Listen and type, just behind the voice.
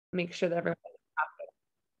make sure that everyone.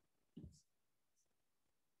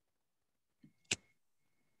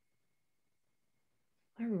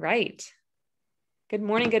 All right. Good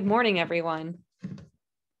morning, everyone.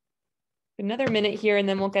 Another minute here and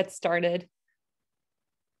then we'll get started.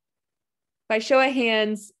 By show of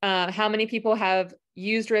hands, how many people have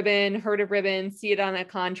used Ribbon, heard of Ribbon, see it on a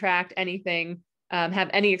contract, anything, have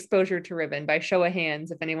any exposure to Ribbon? By show of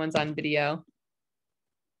hands, if anyone's on video.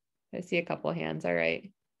 I see a couple of hands, all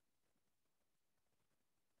right.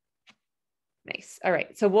 Nice, all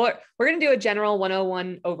right. So we're gonna do a general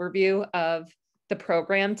 101 overview of the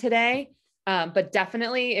program today. But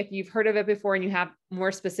definitely if you've heard of it before and you have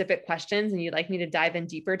more specific questions and you'd like me to dive in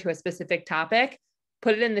deeper to a specific topic,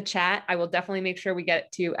 put it in the chat. I will definitely make sure we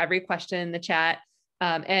get to every question in the chat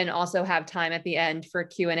and also have time at the end for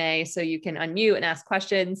Q&A so you can unmute and ask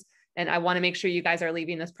questions. And I want to make sure you guys are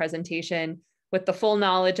leaving this presentation with the full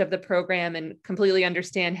knowledge of the program and completely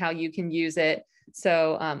understand how you can use it.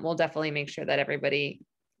 So we'll definitely make sure that everybody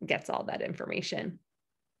gets all that information.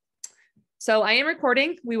 So I am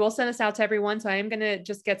recording. We will send this out to everyone. So I am going to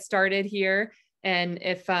just get started here. And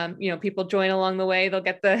if people join along the way, they'll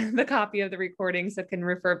get the copy of the recording so can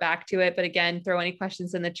refer back to it. But again, throw any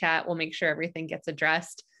questions in the chat. We'll make sure everything gets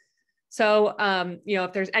addressed. So,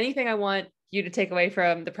 if there's anything I want you to take away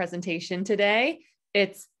from the presentation today,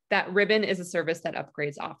 it's that Ribbon is a service that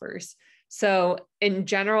upgrades offers. So in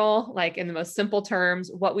general, like in the most simple terms,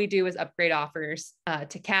 what we do is upgrade offers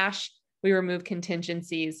to cash. We remove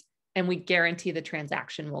contingencies and we guarantee the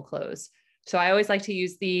transaction will close. So I always like to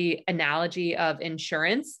use the analogy of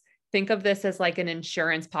insurance. Think of this as like an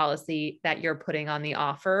insurance policy that you're putting on the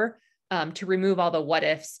offer to remove all the what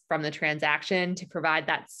ifs from the transaction, to provide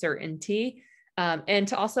that certainty, and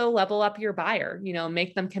to also level up your buyer,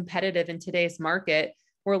 make them competitive in today's market.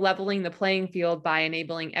 We're leveling the playing field by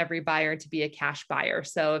enabling every buyer to be a cash buyer.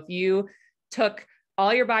 So if you took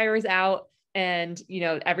all your buyers out and,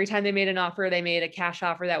 every time they made an offer, they made a cash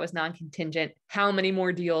offer that was non-contingent, how many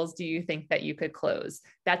more deals do you think that you could close?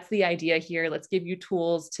 That's the idea here. Let's give you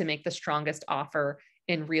tools to make the strongest offer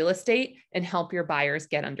in real estate and help your buyers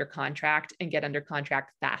get under contract and get under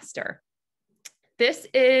contract faster. This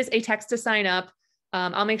is a text to sign up.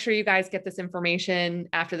 I'll make sure you guys get this information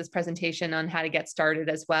after this presentation on how to get started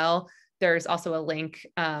as well. There's also a link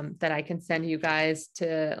that I can send you guys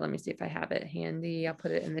to, let me see if I have it handy. I'll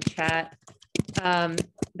put it in the chat,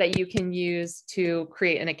 that you can use to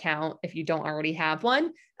create an account if you don't already have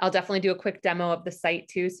one. I'll definitely do a quick demo of the site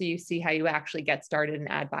too, so you see how you actually get started and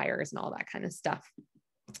add buyers and all that kind of stuff.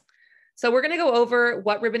 So we're going to go over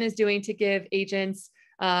what Ribbon is doing to give agents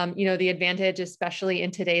the advantage, especially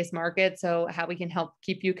in today's market. So how we can help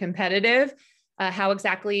keep you competitive, how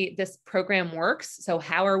exactly this program works. So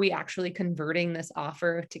how are we actually converting this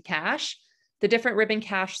offer to cash, the different Ribbon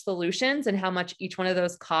cash solutions and how much each one of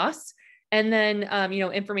those costs. And then,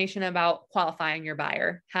 information about qualifying your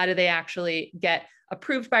buyer. How do they actually get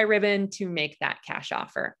approved by Ribbon to make that cash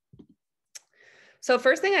offer? So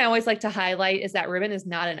first thing I always like to highlight is that Ribbon is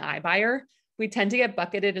not an iBuyer. We tend to get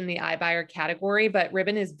bucketed in the iBuyer category, but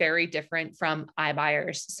Ribbon is very different from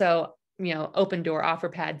iBuyers. So, Open Door,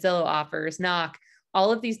 OfferPad, Zillow Offers, Knock,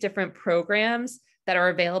 all of these different programs that are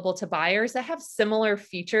available to buyers that have similar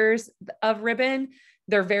features of Ribbon.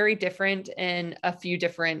 They're very different in a few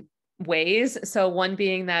different ways. So one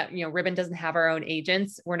being that, Ribbon doesn't have our own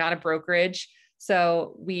agents. We're not a brokerage.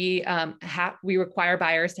 So we require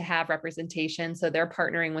buyers to have representation. So they're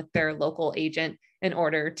partnering with their local agent in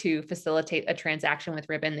order to facilitate a transaction with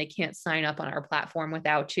Ribbon. They can't sign up on our platform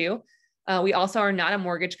without you. We also are not a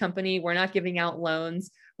mortgage company. We're not giving out loans.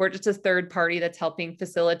 We're just a third party that's helping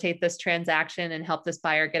facilitate this transaction and help this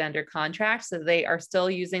buyer get under contract. So they are still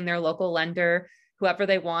using their local lender, whoever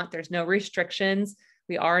they want. There's no restrictions.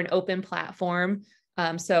 We are an open platform.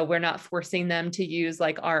 So we're not forcing them to use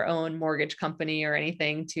like our own mortgage company or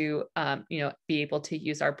anything to, be able to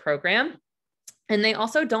use our program. And they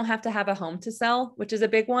also don't have to have a home to sell, which is a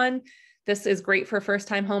big one. This is great for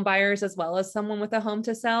first-time home buyers as well as someone with a home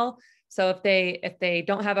to sell. So if they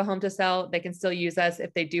don't have a home to sell, they can still use us.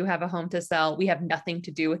 If they do have a home to sell, we have nothing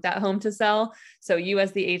to do with that home to sell. So you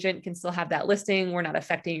as the agent can still have that listing. We're not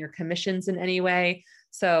affecting your commissions in any way.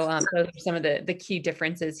 So those are some of the key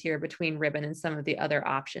differences here between Ribbon and some of the other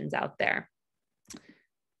options out there.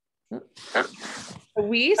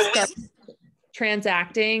 We started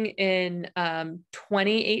transacting in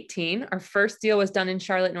 2018. Our first deal was done in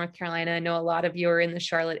Charlotte, North Carolina. I know a lot of you are in the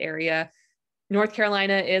Charlotte area. North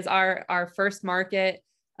Carolina is our first market.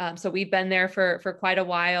 So we've been there for quite a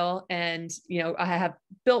while, and I have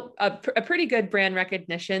built a pretty good brand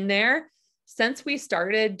recognition there. since we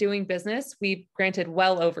started doing business, we've granted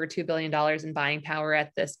well over $2 billion in buying power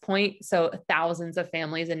at this point. So thousands of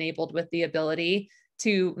families enabled with the ability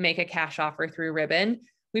to make a cash offer through Ribbon.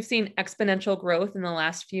 We've seen exponential growth in the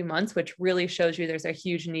last few months, which really shows you there's a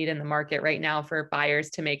huge need in the market right now for buyers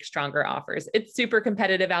to make stronger offers. It's super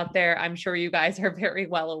competitive out there. I'm sure you guys are very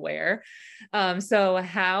well aware. So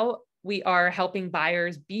how we are helping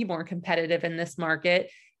buyers be more competitive in this market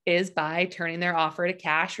is by turning their offer to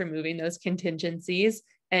cash, removing those contingencies,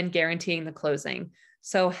 and guaranteeing the closing.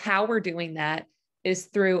 So how we're doing that is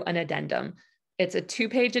through an addendum. It's a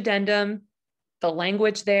 2-page addendum. The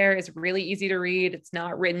language there is really easy to read. It's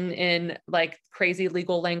not written in like crazy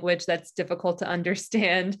legal language that's difficult to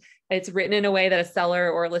understand. It's written in a way that a seller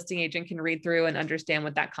or a listing agent can read through and understand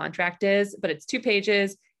what that contract is, but it's 2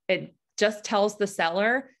 pages. It just tells the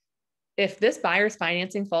seller, if this buyer's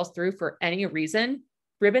financing falls through for any reason,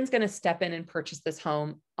 Ribbon's going to step in and purchase this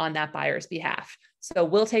home on that buyer's behalf. So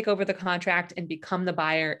we'll take over the contract and become the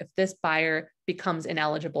buyer if this buyer becomes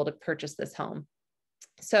ineligible to purchase this home.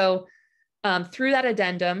 So through that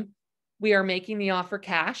addendum, we are making the offer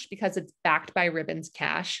cash because it's backed by Ribbon's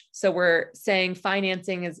cash. So we're saying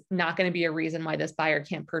financing is not going to be a reason why this buyer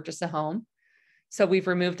can't purchase a home. So we've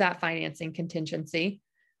removed that financing contingency.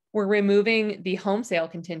 We're removing the home sale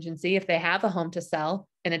contingency. If they have a home to sell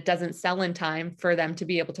and it doesn't sell in time for them to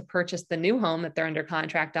be able to purchase the new home that they're under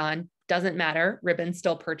contract on, doesn't matter. Ribbon's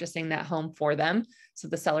still purchasing that home for them. So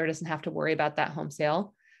the seller doesn't have to worry about that home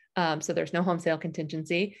sale. So there's no home sale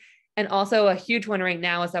contingency. And also a huge one right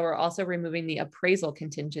now is that we're also removing the appraisal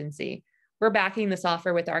contingency. We're backing this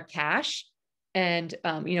offer with our cash. And,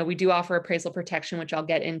 we do offer appraisal protection, which I'll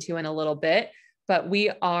get into in a little bit, but we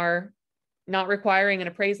are not requiring an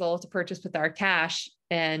appraisal to purchase with our cash.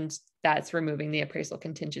 And that's removing the appraisal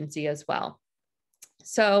contingency as well.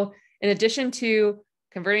 So in addition to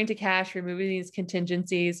converting to cash, removing these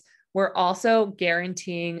contingencies, we're also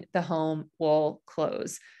guaranteeing the home will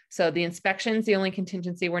close. So the inspection's the only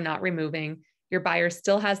contingency we're not removing. Your buyer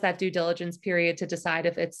still has that due diligence period to decide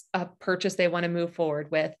if it's a purchase they want to move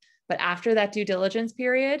forward with. But after that due diligence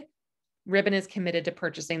period, Ribbon is committed to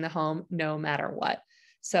purchasing the home no matter what.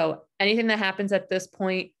 So anything that happens at this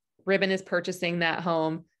point, Ribbon is purchasing that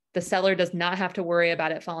home. The seller does not have to worry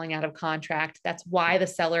about it falling out of contract. That's why the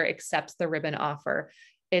seller accepts the Ribbon offer.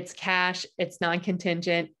 It's cash, it's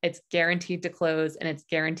non-contingent, it's guaranteed to close, and it's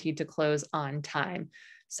guaranteed to close on time.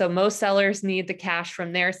 So most sellers need the cash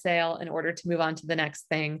from their sale in order to move on to the next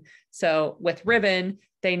thing. So with Ribbon,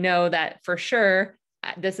 they know that for sure,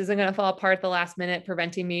 this isn't going to fall apart at the last minute,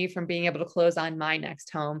 preventing me from being able to close on my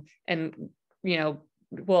next home. And,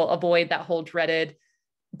 we'll avoid that whole dreaded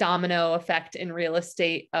domino effect in real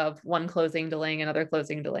estate of one closing delaying, another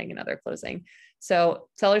closing delaying, another closing. So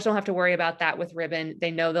sellers don't have to worry about that with Ribbon.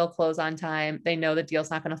 They know they'll close on time. They know the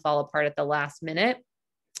deal's not going to fall apart at the last minute.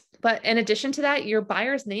 But in addition to that, your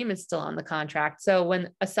buyer's name is still on the contract. So when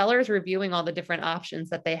a seller is reviewing all the different options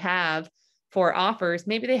that they have for offers,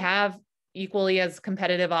 maybe they have equally as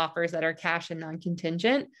competitive offers that are cash and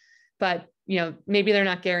non-contingent, but maybe they're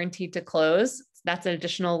not guaranteed to close. That's an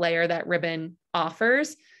additional layer that Ribbon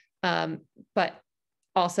offers. But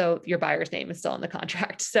also your buyer's name is still on the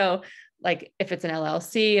contract. So like if it's an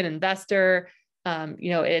LLC, an investor,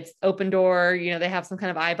 it's open door, they have some kind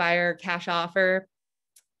of iBuyer cash offer.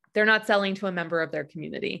 They're not selling to a member of their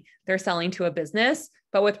community. They're selling to a business,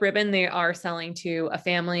 but with Ribbon, they are selling to a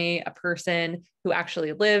family, a person who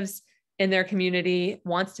actually lives in their community,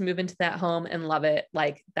 wants to move into that home and love it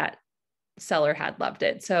like that seller had loved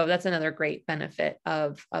it. So that's another great benefit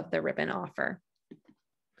of the Ribbon offer.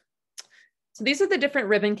 So these are the different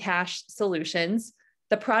Ribbon cash solutions.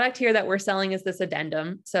 The product here that we're selling is this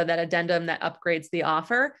addendum. So that addendum that upgrades the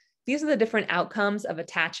offer. These are the different outcomes of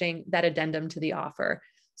attaching that addendum to the offer.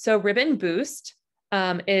 So Ribbon Boost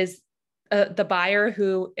is the buyer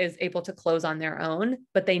who is able to close on their own,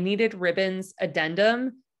 but they needed Ribbon's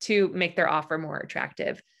addendum to make their offer more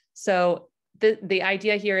attractive. So the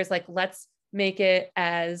idea here is like, let's make it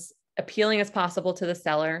as appealing as possible to the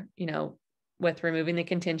seller, with removing the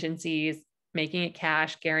contingencies, making it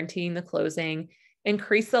cash, guaranteeing the closing,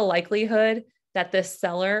 increase the likelihood that the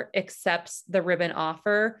seller accepts the Ribbon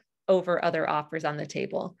offer over other offers on the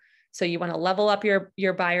table. So you want to level up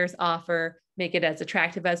your buyer's offer, make it as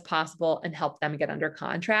attractive as possible, and help them get under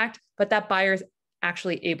contract. But that buyer's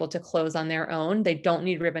actually able to close on their own. They don't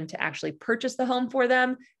need Ribbon to actually purchase the home for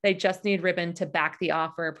them. They just need Ribbon to back the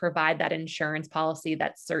offer, provide that insurance policy,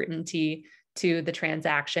 that certainty to the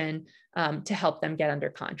transaction to help them get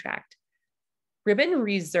under contract. Ribbon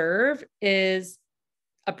Reserve is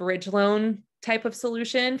a bridge loan type of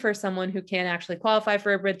solution for someone who can't actually qualify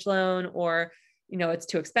for a bridge loan, or it's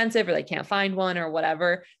too expensive, or they can't find one, or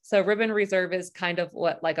whatever. So Ribbon Reserve is kind of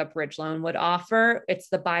what like a bridge loan would offer. It's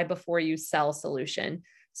the buy before you sell solution.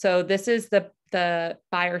 So this is the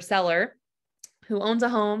buyer seller who owns a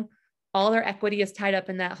home. All their equity is tied up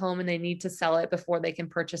in that home and they need to sell it before they can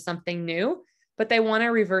purchase something new, but they want to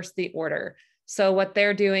reverse the order. So what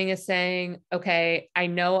they're doing is saying, okay, I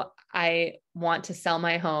know I want to sell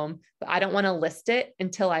my home, but I don't want to list it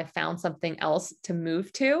until I found something else to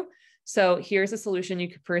move to. So here's a solution you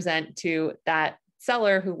could present to that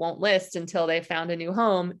seller who won't list until they found a new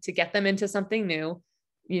home to get them into something new.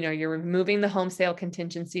 You're removing the home sale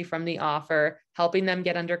contingency from the offer, helping them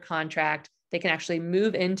get under contract. They can actually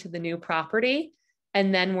move into the new property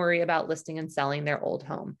and then worry about listing and selling their old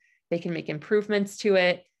home. They can make improvements to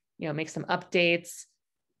it, make some updates,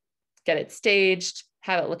 get it staged,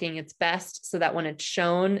 have it looking its best so that when it's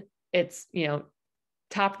shown, it's,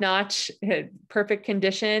 top-notch, perfect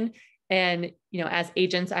condition. And, as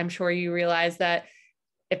agents, I'm sure you realize that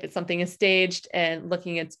if something is staged and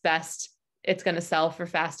looking its best, it's going to sell for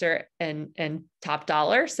faster and top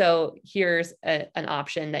dollar. So here's an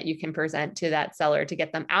option that you can present to that seller to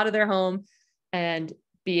get them out of their home and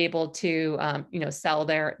be able to, sell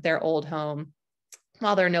their old home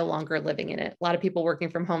while they're no longer living in it. A lot of people working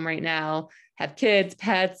from home right now have kids,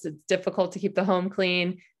 pets. It's difficult to keep the home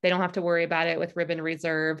clean. They don't have to worry about it with Ribbon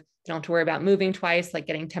Reserve. They don't have to worry about moving twice, like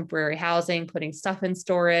getting temporary housing, putting stuff in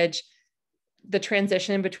storage. The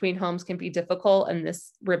transition between homes can be difficult, and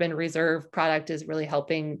this Ribbon Reserve product is really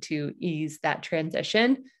helping to ease that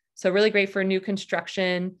transition. So really great for new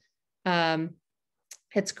construction.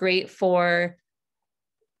 It's great for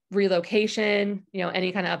relocation,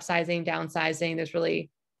 any kind of upsizing, downsizing. There's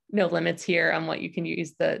really no limits here on what you can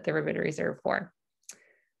use the Ribbon Reserve for.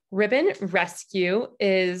 Ribbon Rescue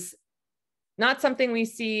is not something we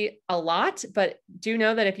see a lot, but do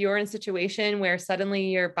know that if you're in a situation where suddenly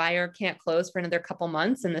your buyer can't close for another couple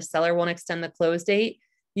months and the seller won't extend the close date,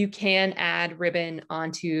 you can add Ribbon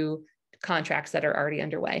onto contracts that are already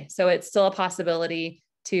underway. So it's still a possibility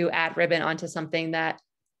to add Ribbon onto something that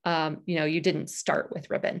you didn't start with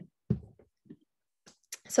Ribbon.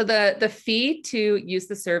 So the fee to use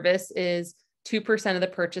the service is 2% of the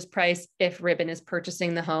purchase price if Ribbon is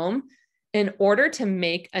purchasing the home. In order to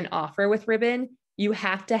make an offer with Ribbon, you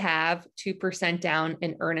have to have 2% down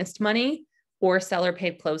in earnest money or seller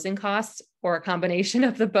paid closing costs, or a combination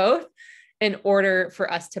of the both, in order for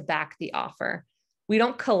us to back the offer. We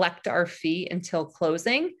don't collect our fee until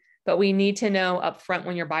closing, but we need to know upfront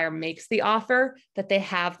when your buyer makes the offer that they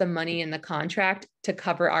have the money in the contract to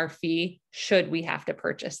cover our fee should we have to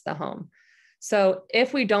purchase the home. So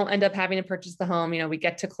if we don't end up having to purchase the home, we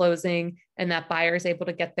get to closing and that buyer is able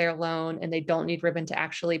to get their loan and they don't need Ribbon to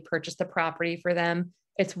actually purchase the property for them,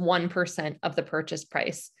 it's 1% of the purchase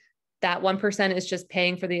price. That 1% is just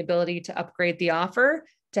paying for the ability to upgrade the offer,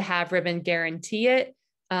 to have Ribbon guarantee it,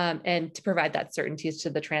 and to provide that certainty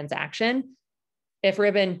to the transaction. If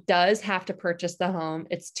Ribbon does have to purchase the home,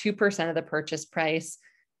 it's 2% of the purchase price.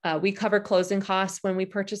 We cover closing costs when we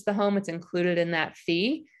purchase the home. It's included in that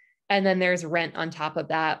fee. And then there's rent on top of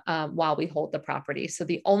that while we hold the property. So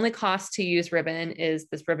the only cost to use Ribbon is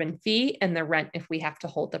this Ribbon fee and the rent if we have to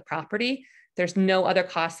hold the property. There's no other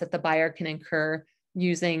costs that the buyer can incur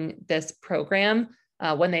using this program.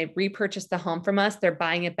 When they repurchase the home from us, they're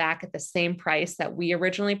buying it back at the same price that we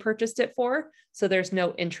originally purchased it for. So there's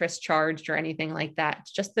no interest charged or anything like that.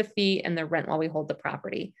 It's just the fee and the rent while we hold the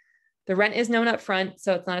property. The rent is known up front,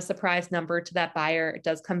 so it's not a surprise number to that buyer. It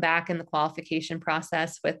does come back in the qualification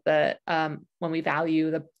process with the when we value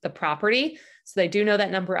the property. So they do know that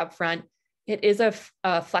number up front. It is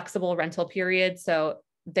a flexible rental period, so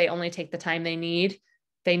they only take the time they need.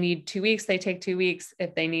 They need 2 weeks, they take 2 weeks.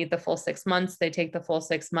 If they need the full 6 months, they take the full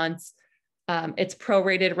 6 months. It's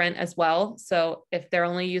prorated rent as well. So if they're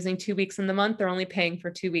only using 2 weeks in the month, they're only paying for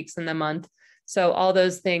 2 weeks in the month. So all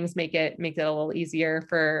those things make it a little easier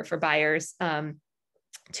for buyers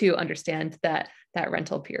to understand that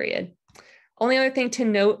rental period. Only other thing to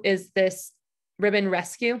note is this Ribbon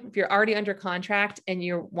Rescue. If you're already under contract and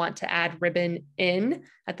you want to add Ribbon in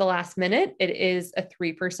at the last minute, it is a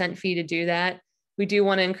 3% fee to do that. We do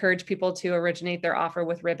want to encourage people to originate their offer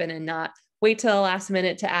with Ribbon and not wait till the last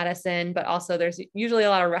minute to add us in, but also there's usually a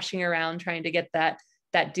lot of rushing around trying to get that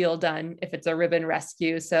deal done if it's a Ribbon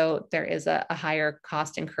Rescue. So there is a higher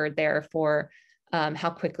cost incurred there for how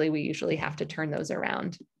quickly we usually have to turn those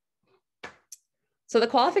around. So the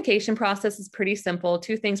qualification process is pretty simple.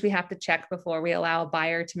 2 things we have to check before we allow a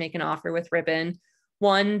buyer to make an offer with Ribbon.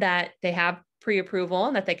 One, that they have pre-approval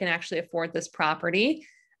and that they can actually afford this property.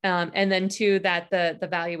 And then two, that the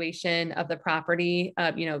valuation of the property,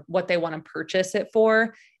 you know, what they want to purchase it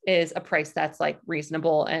for is a price that's like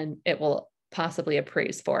reasonable and it will possibly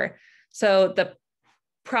appraise for. So the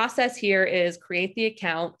process here is create the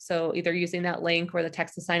account. So either using that link or the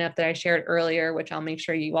text to sign up that I shared earlier, which I'll make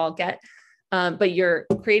sure you all get. But you're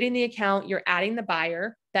creating the account, you're adding the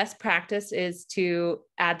buyer. Best practice is to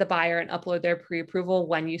add the buyer and upload their pre-approval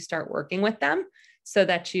when you start working with them so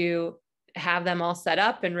that you have them all set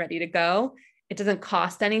up and ready to go. It doesn't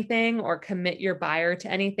cost anything or commit your buyer to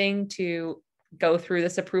anything to go through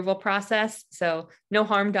this approval process. So no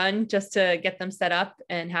harm done, just to get them set up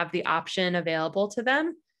and have the option available to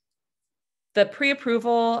them. The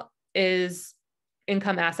pre-approval is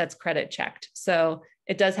income assets credit checked. So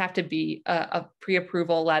it does have to be a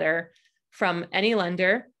pre-approval letter from any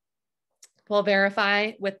lender. We'll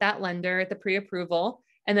verify with that lender the pre-approval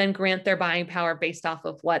and then grant their buying power based off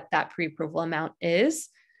of what that pre-approval amount is.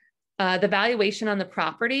 The valuation on the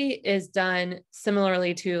property is done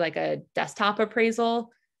similarly to like a desktop appraisal.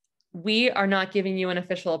 We are not giving you an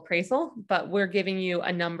official appraisal, but we're giving you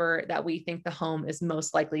a number that we think the home is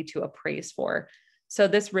most likely to appraise for. So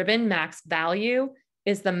this Ribbon max value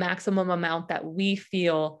is the maximum amount that we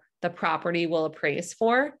feel the property will appraise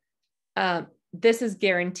for. This is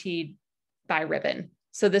guaranteed by Ribbon.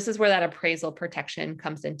 So this is where that appraisal protection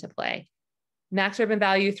comes into play. Max Ribbon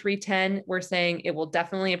value 310, we're saying it will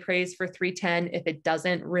definitely appraise for 310. If it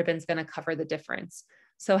doesn't, Ribbon's going to cover the difference.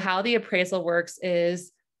 So how the appraisal works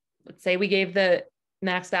is, let's say we gave the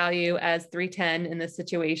max value as 310 in this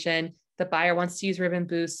situation. The buyer wants to use Ribbon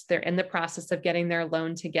Boost. They're in the process of getting their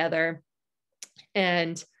loan together.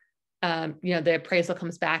 And you know, the appraisal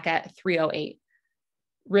comes back at 308.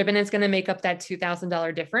 Ribbon is going to make up that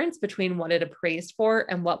 $2,000 difference between what it appraised for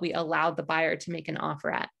and what we allowed the buyer to make an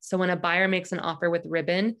offer at. So when a buyer makes an offer with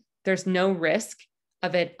Ribbon, there's no risk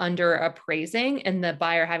of it under appraising and the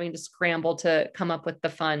buyer having to scramble to come up with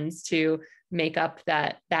the funds to make up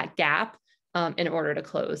that gap in order to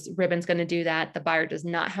close. Ribbon's going to do that. The buyer does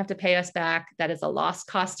not have to pay us back. That is a lost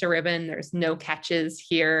cost to Ribbon. There's no catches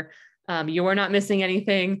here. You are not missing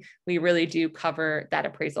anything. We really do cover that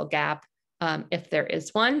appraisal gap. If there is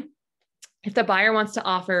one. If the buyer wants to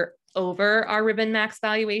offer over our Ribbon max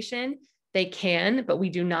valuation, they can, but we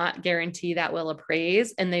do not guarantee that will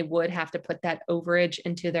appraise, and they would have to put that overage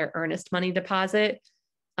into their earnest money deposit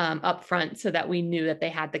upfront so that we knew that they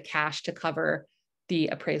had the cash to cover the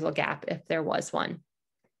appraisal gap if there was one.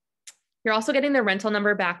 You're also getting the rental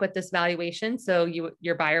number back with this valuation, so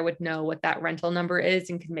your buyer would know what that rental number is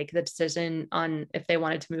and can make the decision on if they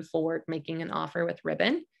wanted to move forward making an offer with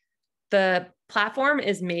Ribbon. The platform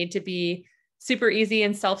is made to be super easy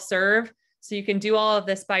and self-serve. So you can do all of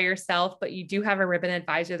this by yourself, but you do have a Ribbon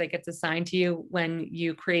advisor that gets assigned to you when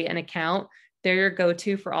you create an account. They're your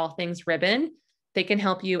go-to for all things Ribbon. They can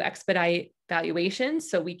help you expedite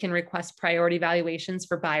valuations. So we can request priority valuations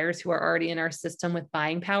for buyers who are already in our system with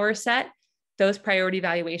buying power set. Those priority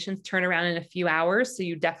valuations turn around in a few hours. So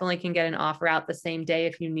you definitely can get an offer out the same day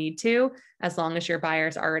if you need to, as long as your buyer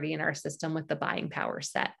is already in our system with the buying power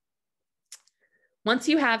set. Once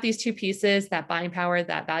you have these two pieces, that buying power,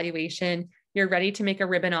 that valuation, you're ready to make a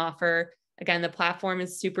Ribbon offer. Again, the platform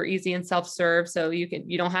is super easy and self-serve, so you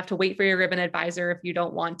don't have to wait for your Ribbon advisor if you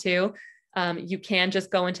don't want to. You can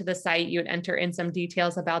just go into the site, you would enter in some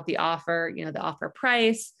details about the offer, you know, the offer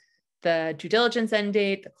price, the due diligence end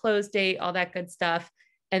date, the close date, all that good stuff.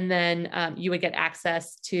 And then you would get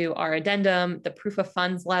access to our addendum, the proof of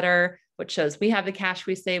funds letter, which shows we have the cash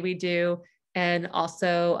we say we do, and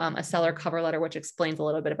also a seller cover letter, which explains a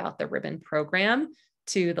little bit about the Ribbon program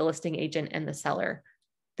to the listing agent and the seller.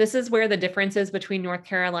 This is where the differences between North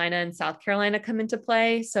Carolina and South Carolina come into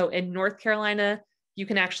play. So in North Carolina, you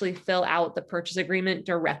can actually fill out the purchase agreement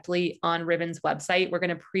directly on Ribbon's website. We're going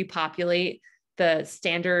to pre-populate the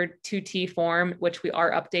standard 2T form, which we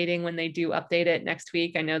are updating when they do update it next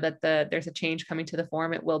week. I know that there's a change coming to the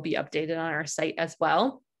form. It will be updated on our site as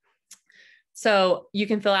well. So you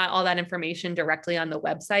can fill out all that information directly on the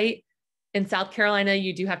website. In South Carolina,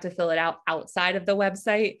 you do have to fill it out outside of the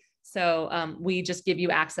website. So we just give you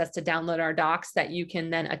access to download our docs that you can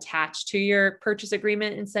then attach to your purchase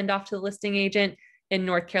agreement and send off to the listing agent. In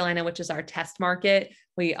North Carolina, which is our test market,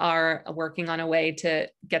 we are working on a way to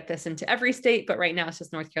get this into every state, but right now it's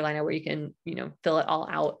just North Carolina where you can, fill it all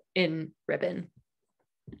out in Ribbon.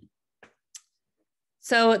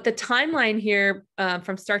 So the timeline here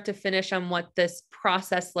from start to finish on what this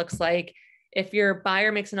process looks like, if your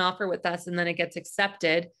buyer makes an offer with us and then it gets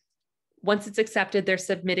accepted, once it's accepted, they're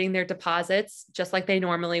submitting their deposits just like they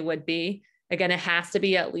normally would be. Again, it has to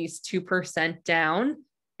be at least 2% down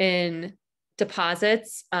in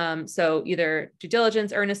deposits. So either due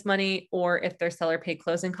diligence, earnest money, or if they're seller paid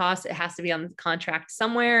closing costs, it has to be on the contract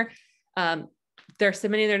somewhere. They're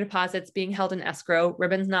submitting their deposits being held in escrow.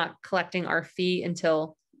 Ribbon's not collecting our fee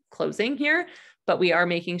until closing here, but we are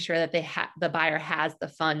making sure that the buyer has the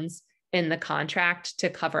funds in the contract to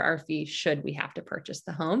cover our fee should we have to purchase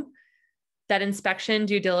the home. That inspection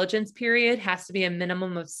due diligence period has to be a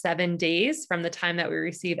minimum of 7 days from the time that we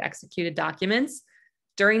receive executed documents.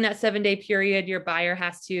 During that 7-day period, your buyer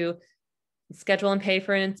has to schedule and pay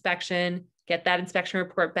for an inspection, get that inspection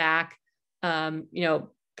report back,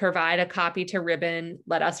 provide a copy to Ribbon,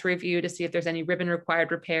 let us review to see if there's any Ribbon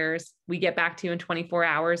required repairs. We get back to you in 24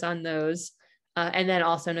 hours on those, and then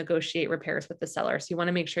also negotiate repairs with the seller. So you want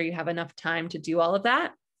to make sure you have enough time to do all of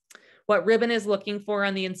that. What Ribbon is looking for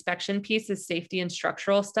on the inspection piece is safety and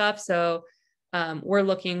structural stuff. So we're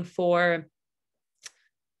looking for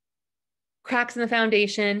cracks in the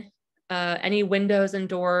foundation, any windows and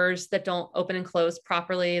doors that don't open and close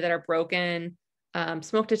properly that are broken,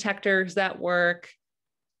 smoke detectors that work,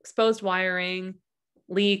 exposed wiring,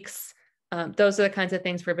 leaks. Those are the kinds of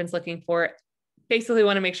things Ribbon's looking for. Basically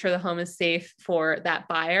want to make sure the home is safe for that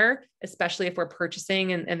buyer, especially if we're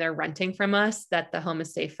purchasing and they're renting from us, that the home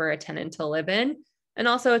is safe for a tenant to live in. And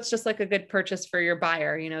also it's just like a good purchase for your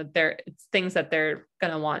buyer. It's things that they're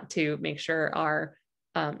going to want to make sure are,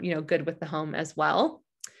 good with the home as well.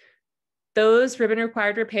 Those Ribbon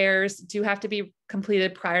required repairs do have to be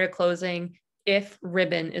completed prior to closing if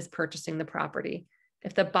Ribbon is purchasing the property.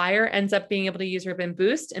 If the buyer ends up being able to use Ribbon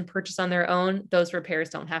Boost and purchase on their own, those repairs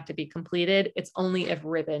don't have to be completed. It's only if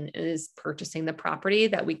Ribbon is purchasing the property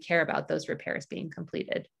that we care about those repairs being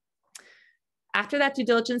completed. After that due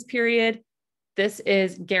diligence period, this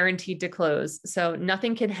is guaranteed to close. So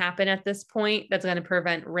nothing can happen at this point that's going to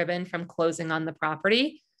prevent Ribbon from closing on the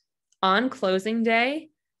property. On closing day,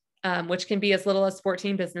 which can be as little as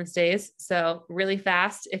 14 business days. So really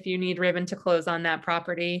fast if you need Ribbon to close on that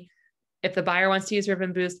property. If the buyer wants to use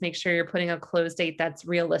Ribbon Boost, make sure you're putting a close date that's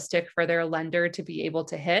realistic for their lender to be able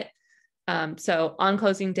to hit. So on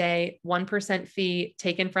closing day, 1% fee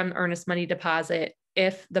taken from earnest money deposit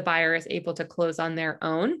if the buyer is able to close on their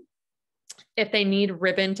own. If they need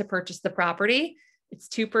Ribbon to purchase the property, it's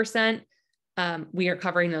 2%. We are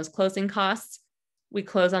covering those closing costs. We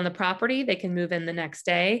close on the property, they can move in the next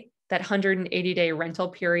day. That 180-day rental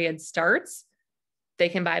period starts. They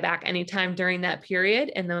can buy back anytime during that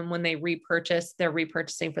period. And then when they repurchase, they're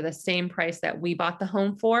repurchasing for the same price that we bought the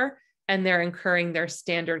home for, and they're incurring their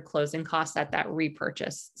standard closing costs at that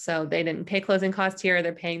repurchase. So they didn't pay closing costs here,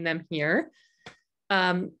 they're paying them here.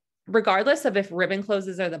 Regardless of if Ribbon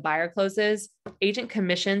closes or the buyer closes, agent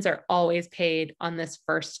commissions are always paid on this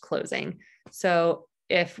first closing. So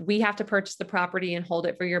if we have to purchase the property and hold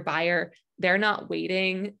it for your buyer, they're not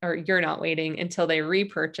waiting, or you're not waiting until they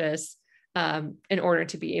repurchase in order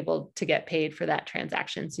to be able to get paid for that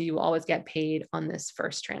transaction. So you always get paid on this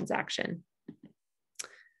first transaction.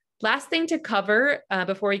 Last thing to cover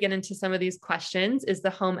before we get into some of these questions is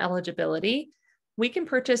the home eligibility. We can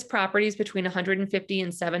purchase properties between 150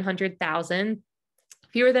 and 700,000,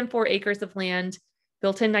 fewer than 4 acres of land,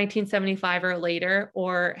 built in 1975 or later,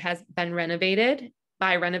 or has been renovated.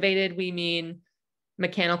 By renovated, we mean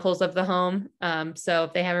mechanicals of the home. So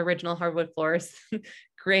if they have original hardwood floors,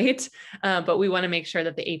 great. But we want to make sure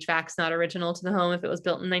that the HVAC is not original to the home if it was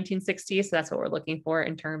built in 1960. So that's what we're looking for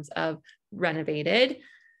in terms of renovated.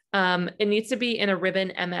 It needs to be in a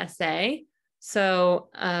Ribbon MSA. So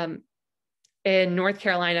in North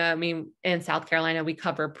Carolina, in South Carolina, we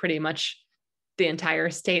cover pretty much the entire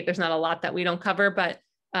state. There's not a lot that we don't cover, but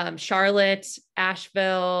Charlotte,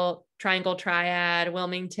 Asheville, Triangle Triad,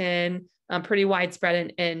 Wilmington, pretty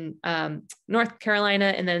widespread in North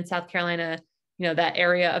Carolina, and then South Carolina, that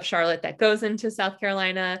area of Charlotte that goes into South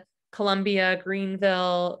Carolina, Columbia,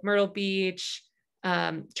 Greenville, Myrtle Beach,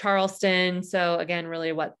 Charleston. So again,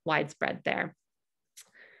 really widespread there.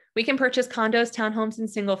 We can purchase condos, townhomes, and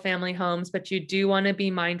single family homes, but you do want to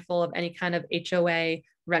be mindful of any kind of HOA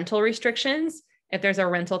rental restrictions. If there's a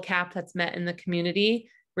rental cap that's met in the community,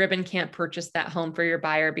 Ribbon can't purchase that home for your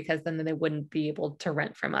buyer because then they wouldn't be able to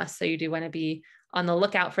rent from us. So you do want to be on the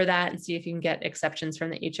lookout for that and see if you can get exceptions from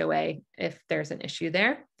the HOA if there's an issue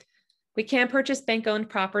there. We can purchase bank-owned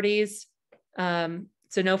properties, so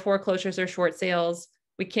no foreclosures or short sales.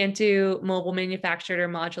 We can't do mobile manufactured or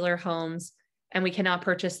modular homes, and we cannot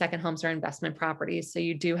purchase second homes or investment properties. So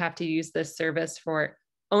you do have to use this service for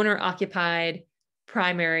owner-occupied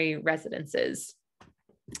primary residences.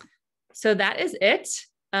 So that is it.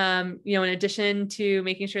 In addition to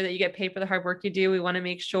making sure that you get paid for the hard work you do, we want to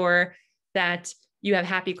make sure that you have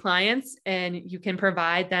happy clients and you can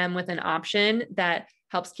provide them with an option that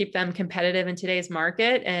helps keep them competitive in today's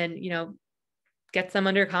market and, gets them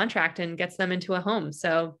under contract and gets them into a home.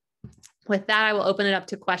 So with that, I will open it up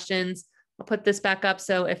to questions. I'll put this back up.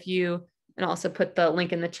 So and also put the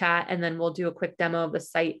link in the chat, and then we'll do a quick demo of the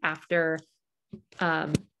site after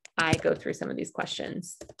I go through some of these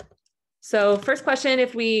questions. So first question,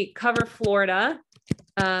 if we cover Florida,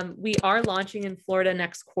 we are launching in Florida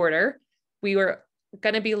next quarter. We were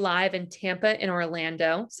going to be live in Tampa and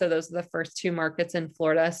Orlando. So those are the first 2 markets in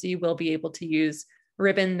Florida. So you will be able to use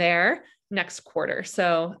Ribbon there next quarter.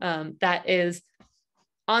 So that is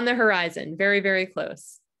on the horizon, very, very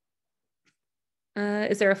close.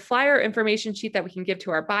 Is there a flyer information sheet that we can give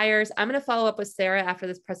to our buyers? I'm going to follow up with Sarah after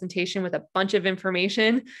this presentation with a bunch of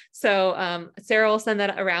information. So Sarah will send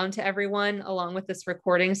that around to everyone along with this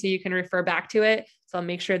recording so you can refer back to it. So I'll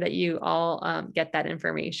make sure that you all get that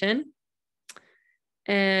information.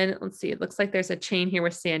 And let's see, it looks like there's a chain here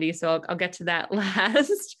with Sandy. So I'll get to that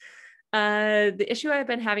last. The issue I've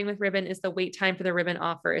been having with Ribbon is the wait time for the Ribbon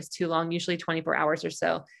offer is too long, usually 24 hours or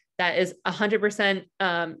so. That is 100%,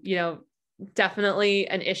 definitely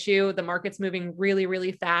an issue. The market's moving really,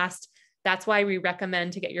 really fast. That's why we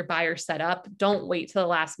recommend to get your buyer set up. Don't wait till the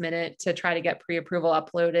last minute to try to get pre-approval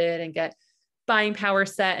uploaded and get buying power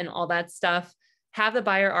set and all that stuff. Have the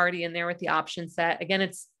buyer already in there with the option set. Again,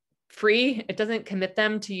 it's free. It doesn't commit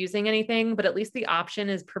them to using anything, but at least the option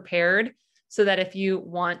is prepared so that if you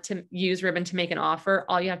want to use Ribbon to make an offer,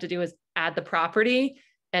 all you have to do is add the property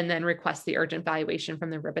and then request the urgent valuation from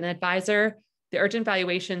the Ribbon advisor. The urgent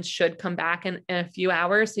valuations should come back in a few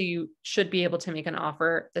hours. So you should be able to make an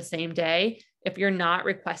offer the same day. If you're not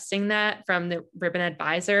requesting that from the Ribbon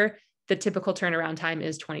advisor, the typical turnaround time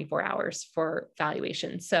is 24 hours for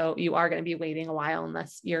valuation. So you are going to be waiting a while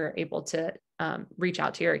unless you're able to reach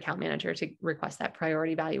out to your account manager to request that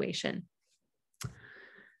priority valuation.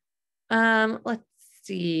 Let's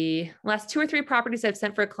see. Last 2 or 3 properties I've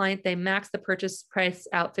sent for a client, they max the purchase price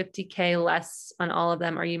out $50K less on all of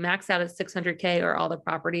them. Are you maxed out at $600K or all the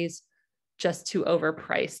properties just too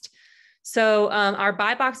overpriced? So our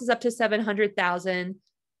buy box is up to $700,000.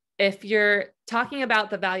 If you're talking about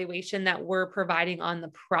the valuation that we're providing on the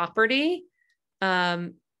property,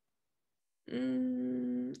 sorry,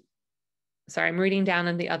 I'm reading down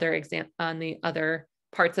on the other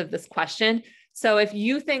parts of this question. So if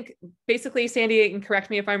you think, basically, Sandy, and correct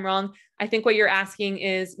me if I'm wrong, I think what you're asking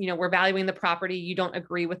is, we're valuing the property, you don't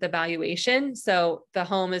agree with the valuation. So the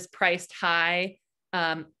home is priced high.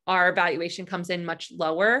 Our valuation comes in much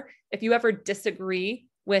lower. If you ever disagree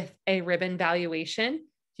with a Ribbon valuation,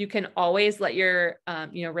 you can always let your,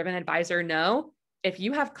 Ribbon advisor know. If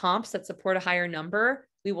you have comps that support a higher number,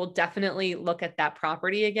 we will definitely look at that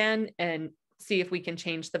property again and see if we can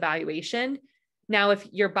change the valuation. Now, if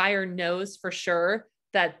your buyer knows for sure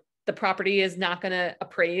that the property is not going to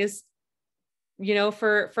appraise,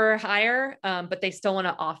 for higher, but they still want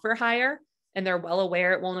to offer higher and they're well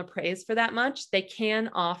aware it won't appraise for that much, they can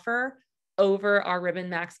offer over our Ribbon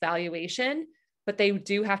max valuation, but they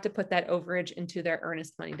do have to put that overage into their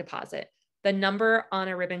earnest money deposit. The number on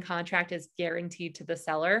a Ribbon contract is guaranteed to the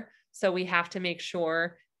seller. So we have to make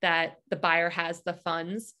sure that the buyer has the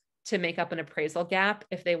funds to make up an appraisal gap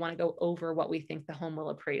if they want to go over what we think the home will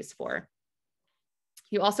appraise for.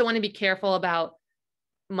 You also want to be careful about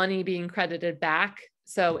money being credited back.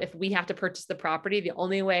 So if we have to purchase the property, the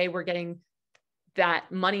only way we're getting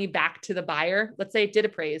that money back to the buyer, let's say it did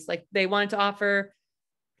appraise, like they wanted to offer,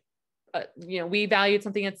 we valued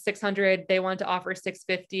something at 600, they wanted to offer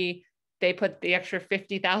 650, they put the extra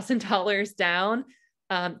 $50,000 down.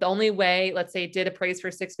 The only way, let's say it did appraise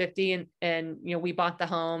for 650 and we bought the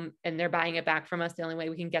home and they're buying it back from us, the only way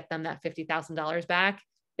we can get them that $50,000 back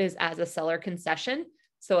is as a seller concession.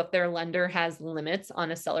 So if their lender has limits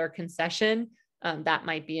on a seller concession, that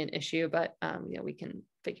might be an issue, but we can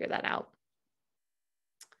figure that out.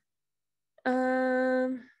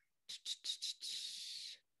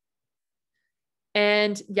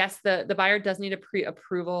 And yes, the buyer does need a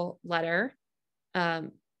pre-approval letter.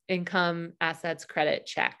 Income, assets, credit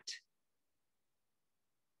checked.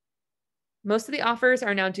 Most of the offers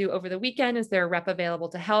are now due over the weekend. Is there a rep available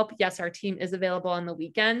to help? Yes, our team is available on the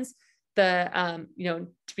weekends. To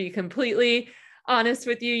be completely honest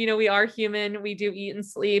with you, we are human. We do eat and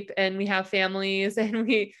sleep and we have families and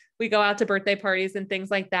we go out to birthday parties and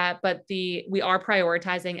things like that. But we are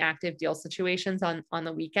prioritizing active deal situations on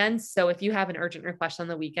the weekends. So if you have an urgent request on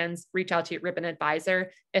the weekends, reach out to your Ribbon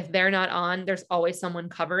advisor. If they're not on, there's always someone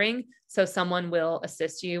covering. So someone will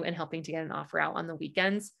assist you in helping to get an offer out on the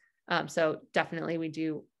weekends. So definitely we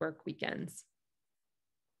do work weekends.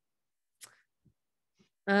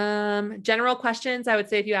 General questions. I would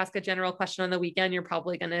say if you ask a general question on the weekend, you're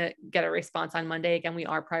probably going to get a response on Monday. Again, we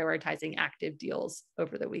are prioritizing active deals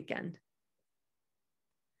over the weekend.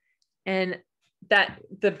 And that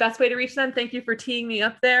the best way to reach them, thank you for teeing me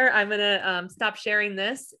up there. I'm going to stop sharing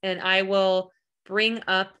this and I will bring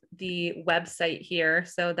up the website here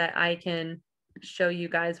so that I can show you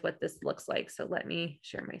guys what this looks like. So let me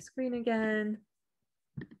share my screen again.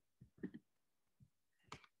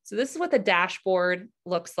 So this is what the dashboard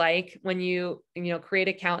looks like when you create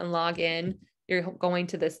an account and log in. You're going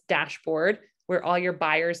to this dashboard where all your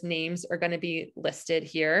buyers' names are going to be listed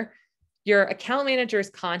here. Your account manager's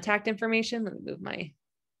contact information, let me move my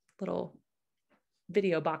little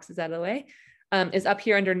video boxes out of the way, is up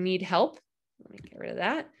here under need help. Let me get rid of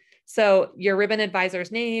that. So your ribbon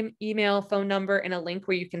advisor's name, email, phone number, and a link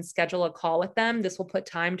where you can schedule a call with them. This will put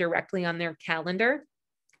time directly on their calendar.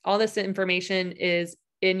 All this information is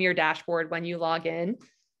in your dashboard when you log in.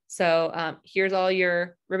 So here's all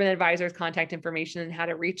your ribbon advisor's contact information and how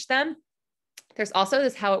to reach them. There's also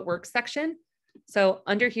this how it works section. So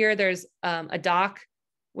under here, there's a doc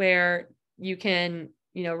where you can,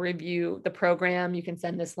 review the program. You can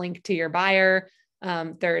send this link to your buyer.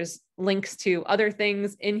 There's links to other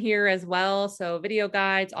things in here as well. So video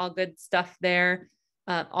guides, all good stuff there.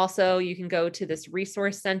 Also, you can go to this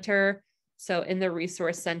resource center. So in the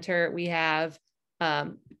resource center, we have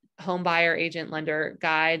home buyer, agent, lender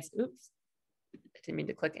guides. Oops, I didn't mean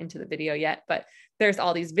to click into the video yet, but there's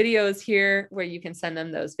all these videos here where you can send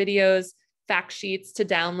them those videos, fact sheets to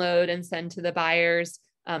download and send to the buyers.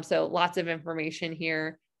 So lots of information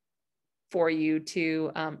here for you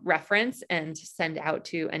to reference and send out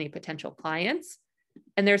to any potential clients.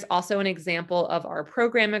 And there's also an example of our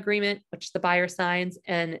program agreement, which the buyer signs,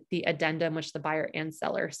 and the addendum, which the buyer and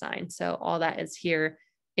seller sign. So all that is here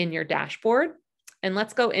in your dashboard. And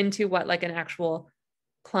let's go into what like an actual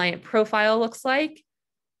client profile looks like.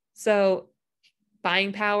 So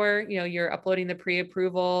buying power, you're uploading the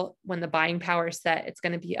pre-approval. When the buying power is set, it's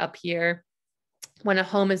going to be up here. When a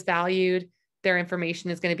home is valued, their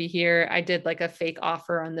information is going to be here. I did like a fake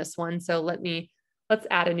offer on this one. So let's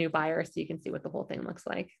add a new buyer so you can see what the whole thing looks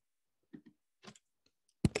like.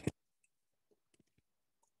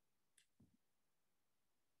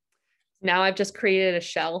 Now I've just created a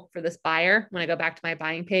shell for this buyer. When I go back to my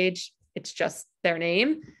buying page, it's just their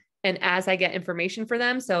name. And as I get information for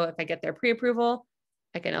them, so if I get their pre-approval,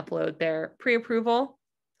 I can upload their pre-approval.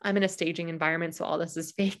 I'm in a staging environment, so all this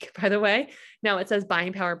is fake, by the way. Now it says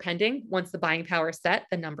buying power pending. Once the buying power is set,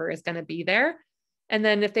 the number is going to be there. And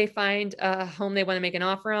then if they find a home they want to make an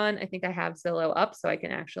offer on, I think I have Zillow up, so I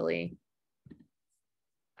can actually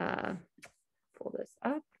pull this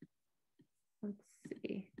up. Let's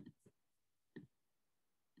see.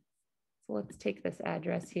 So let's take this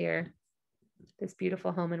address here, this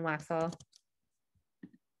beautiful home in Waxhaw,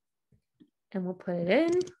 and we'll put it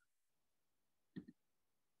in.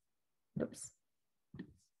 Oops.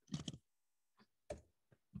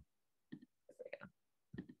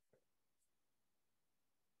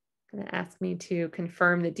 Going to ask me to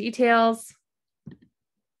confirm the details.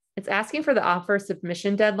 It's asking for the offer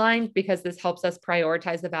submission deadline because this helps us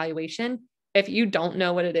prioritize the valuation. If you don't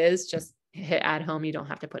know what it is, just hit add home. You don't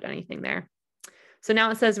have to put anything there. So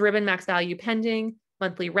now it says ribbon max value pending,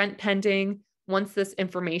 monthly rent pending. Once this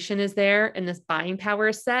information is there and this buying power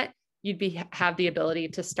is set, you'd have the ability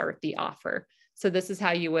to start the offer. So this is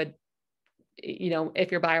how you would,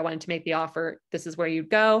 if your buyer wanted to make the offer, this is where you'd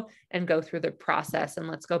go and go through the process. And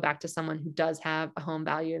let's go back to someone who does have a home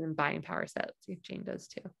value and buying power set. Let's see if Jane does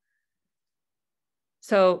too.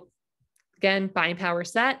 So again, buying power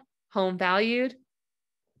set, home valued,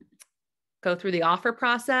 go through the offer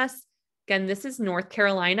process. Again, this is North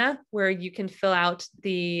Carolina, where you can fill out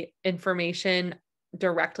the information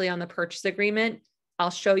directly on the purchase agreement. I'll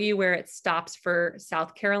show you where it stops for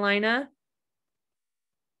South Carolina.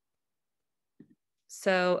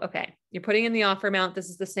 So, okay, you're putting in the offer amount. This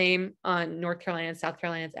is the same on North Carolina and South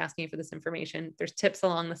Carolina. It's asking you for this information. There's tips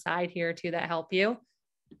along the side here too that help you.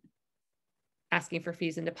 Asking for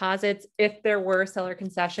fees and deposits. If there were seller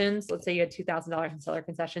concessions, let's say you had $2,000 in seller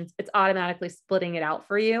concessions, it's automatically splitting it out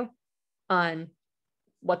for you on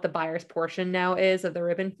what the buyer's portion now is of the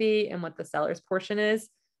ribbon fee and what the seller's portion is.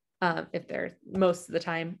 If there's most of the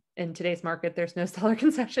time in today's market, there's no seller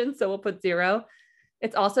concession, so we'll put 0.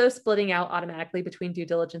 It's also splitting out automatically between due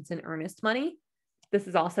diligence and earnest money. This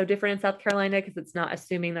is also different in South Carolina because it's not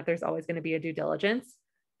assuming that there's always going to be a due diligence.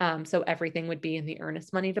 So everything would be in the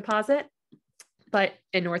earnest money deposit. But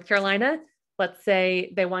in North Carolina, let's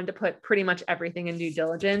say they wanted to put pretty much everything in due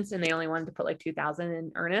diligence and they only wanted to put like $2,000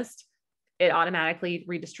 in earnest. It automatically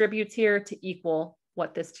redistributes here to equal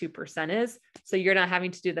what this 2% is. So you're not having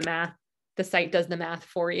to do the math. The site does the math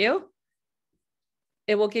for you.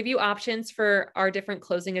 It will give you options for our different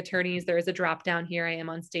closing attorneys. There is a drop down here. I am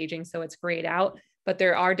on staging, so it's grayed out, but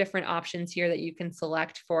there are different options here that you can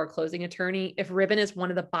select for a closing attorney. If Ribbon is one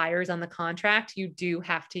of the buyers on the contract, you do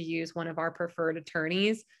have to use one of our preferred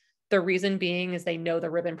attorneys. The reason being is they know the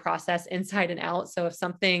Ribbon process inside and out. So if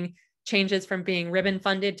something changes from being Ribbon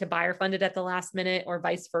funded to buyer funded at the last minute or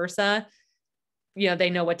vice versa, they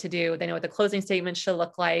know what to do. They know what the closing statement should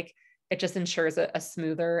look like. It just ensures a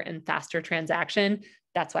smoother and faster transaction.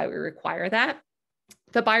 That's why we require that.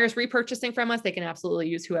 The buyer's repurchasing from us, they can absolutely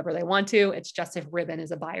use whoever they want to. It's just if Ribbon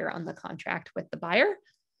is a buyer on the contract with the buyer.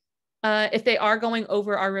 If they are going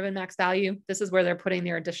over our Ribbon max value, this is where they're putting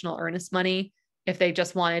their additional earnest money. If they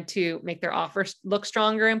just wanted to make their offer look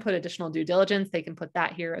stronger and put additional due diligence, they can put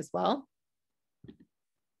that here as well.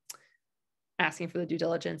 Asking for the due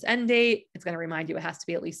diligence end date. It's going to remind you it has to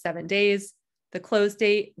be at least 7 days. The close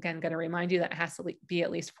date, again, going to remind you that it has to be at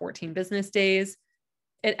least 14 business days.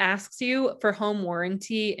 It asks you for home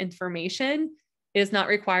warranty information. It is not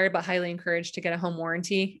required, but highly encouraged to get a home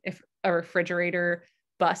warranty if a refrigerator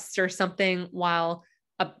busts or something while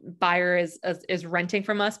a buyer is renting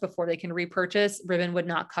from us before they can repurchase. Ribbon would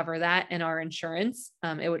not cover that in our insurance.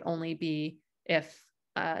 It would only be if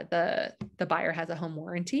the buyer has a home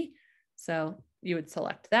warranty. So you would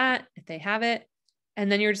select that if they have it.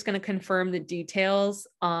 And then you're just going to confirm the details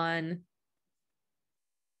on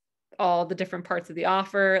all the different parts of the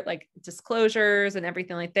offer, like disclosures and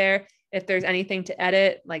everything like there. If there's anything to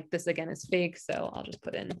edit, like this again is fake. So I'll just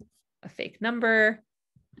put in a fake number.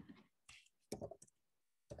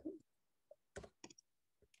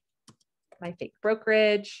 My fake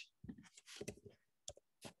brokerage.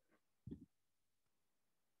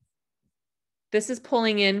 This is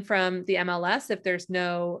pulling in from the MLS. If there's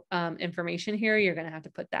no information here, you're going to have to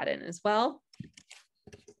put that in as well.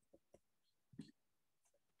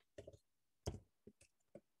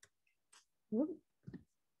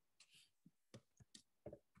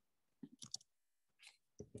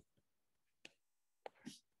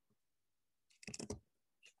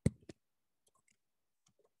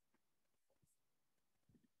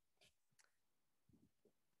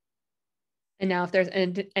 And now if there's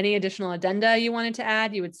any additional addenda you wanted to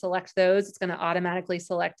add, you would select those. It's going to automatically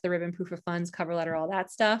select the Ribbon proof of funds, cover letter, all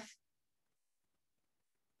that stuff.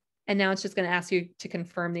 And now it's just going to ask you to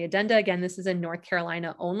confirm the addenda. Again, this is in North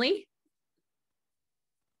Carolina only.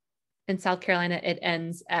 In South Carolina, it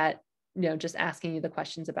ends at, just asking you the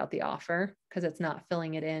questions about the offer because it's not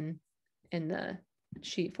filling it in the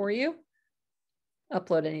sheet for you.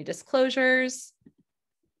 Upload any disclosures.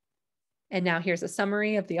 And now here's a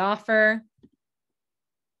summary of the offer.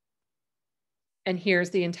 And here's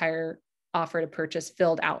the entire offer to purchase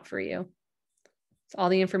filled out for you. So all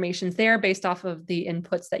the information's there based off of the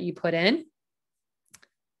inputs that you put in.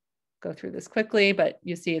 Go through this quickly, but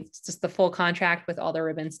you see it's just the full contract with all the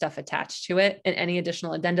Ribbon stuff attached to it, and any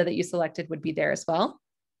additional addenda that you selected would be there as well.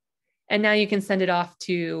 And now you can send it off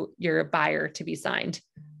to your buyer to be signed.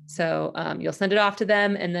 So you'll send it off to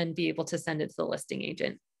them and then be able to send it to the listing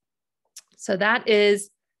agent. So that is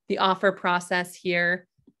the offer process here.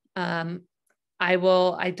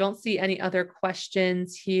 I don't see any other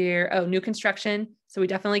questions here. Oh, new construction. So we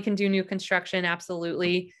definitely can do new construction.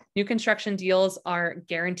 Absolutely. New construction deals are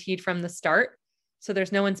guaranteed from the start. So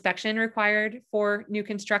there's no inspection required for new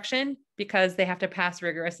construction because they have to pass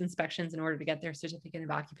rigorous inspections in order to get their certificate of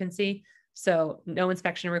occupancy. So no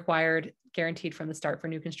inspection required, guaranteed from the start for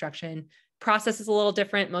new construction. Process is a little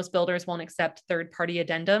different. Most builders won't accept third-party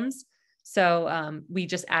addendums. So we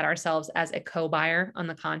just add ourselves as a co-buyer on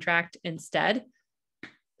the contract instead.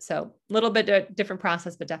 So a little bit different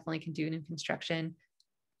process, but definitely can do new construction.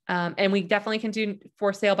 And we definitely can do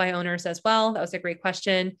for sale by owners as well. That was a great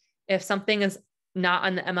question. If something is not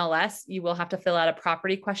on the MLS, you will have to fill out a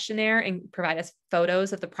property questionnaire and provide us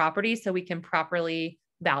photos of the property so we can properly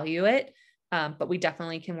value it. But we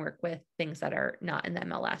definitely can work with things that are not in the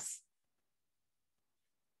MLS.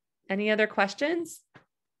 Any other questions?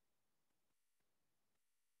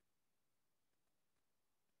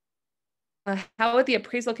 How would the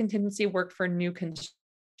appraisal contingency work for new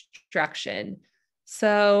construction?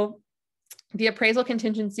 So the appraisal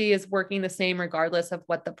contingency is working the same regardless of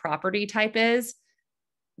what the property type is.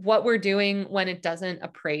 What we're doing when it doesn't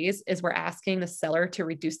appraise is we're asking the seller to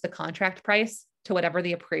reduce the contract price to whatever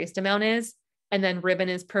the appraised amount is. And then Ribbon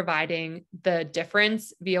is providing the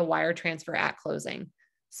difference via wire transfer at closing.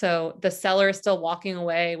 So the seller is still walking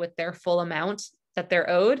away with their full amount that they're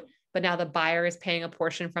owed, but now the buyer is paying a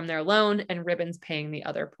portion from their loan and Ribbon's paying the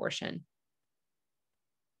other portion.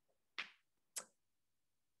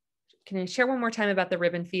 can I share one more time about the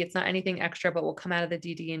ribbon fee? It's not anything extra, but will come out of the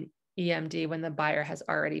DD and EMD when the buyer has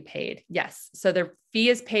already paid. Yes. So the fee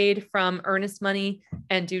is paid from earnest money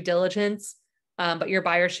and due diligence. But your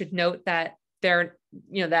buyer should note that they're,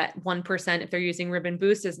 that 1%, if they're using ribbon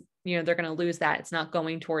boost is, they're going to lose that. It's not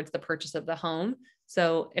going towards the purchase of the home.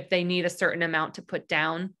 So if they need a certain amount to put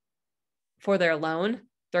down for their loan,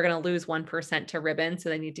 they're going to lose 1% to ribbon. So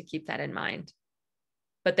they need to keep that in mind.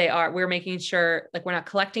 But we're making sure, like, we're not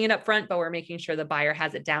collecting it up front, but we're making sure the buyer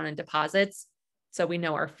has it down in deposits. So we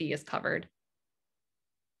know our fee is covered.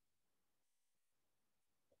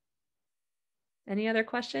 Any other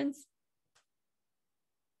questions?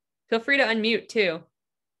 Feel free to unmute too.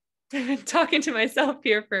 I've been talking to myself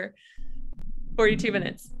here for 42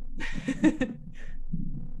 minutes.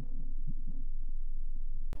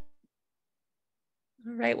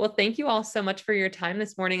 All right. Well, thank you all so much for your time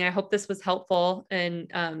this morning. I hope this was helpful and,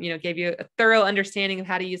 gave you a thorough understanding of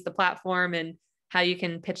how to use the platform and how you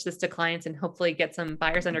can pitch this to clients and hopefully get some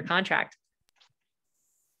buyers under contract.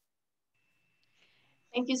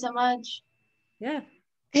 Thank you so much. Yeah.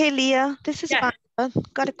 Hey, Leah, this is Amanda.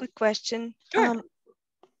 Got a quick question. Sure.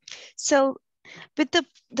 So with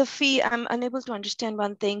the fee, I'm unable to understand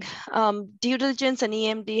one thing. Due diligence and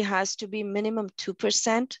EMD has to be minimum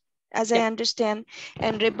 2%, as I understand,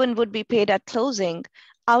 and ribbon would be paid at closing.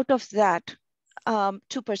 Out of that,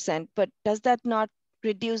 2%, but does that not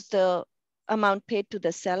reduce the amount paid to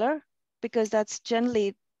the seller? Because that's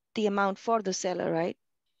generally the amount for the seller, right?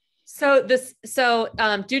 So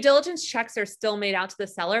due diligence checks are still made out to the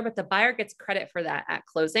seller, but the buyer gets credit for that at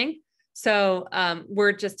closing. So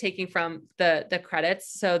we're just taking from the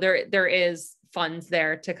credits. So there is funds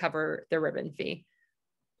there to cover the ribbon fee.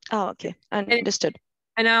 Oh, okay, understood.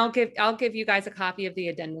 And I'll give you guys a copy of the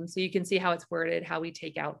addendum so you can see how it's worded, how we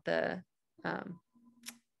take out our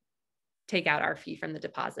fee from the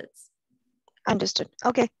deposits. Understood.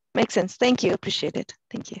 Okay, makes sense. Thank you. Appreciate it.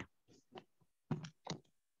 Thank you.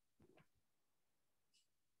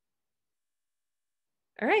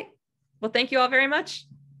 All right. Well, thank you all very much.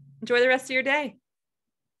 Enjoy the rest of your day.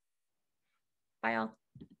 Bye all.